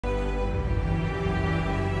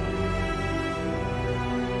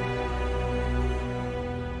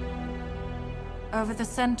Over the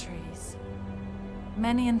centuries,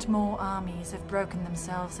 many and more armies have broken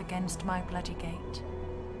themselves against my bloody gate.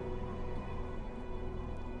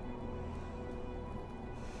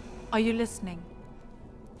 Are you listening?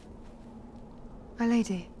 My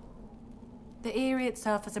lady. The Eyrie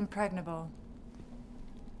itself is impregnable.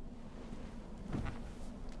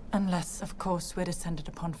 Unless, of course, we're descended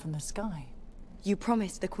upon from the sky. You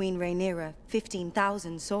promised the Queen Rhaenyra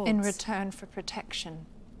 15,000 swords. In return for protection.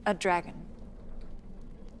 A dragon.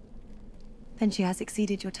 Then she has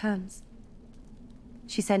exceeded your terms.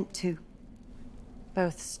 She sent 2.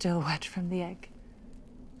 Both still wet from the egg.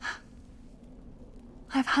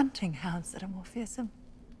 I've hunting hounds that are more fearsome.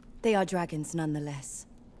 They are dragons nonetheless.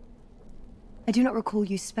 I do not recall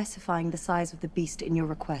you specifying the size of the beast in your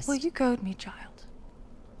request. Will you goad me, child?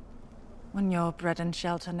 When your bread and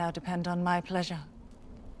shelter now depend on my pleasure.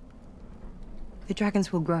 The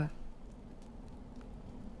dragons will grow.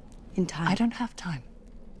 In time. I don't have time.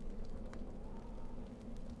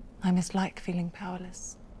 I mislike feeling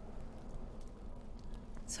powerless.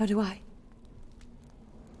 So do I.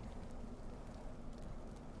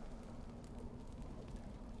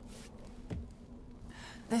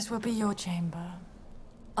 This will be your chamber.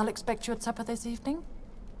 I'll expect you at supper this evening.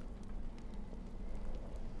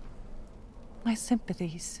 My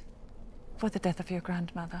sympathies for the death of your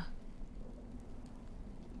grandmother.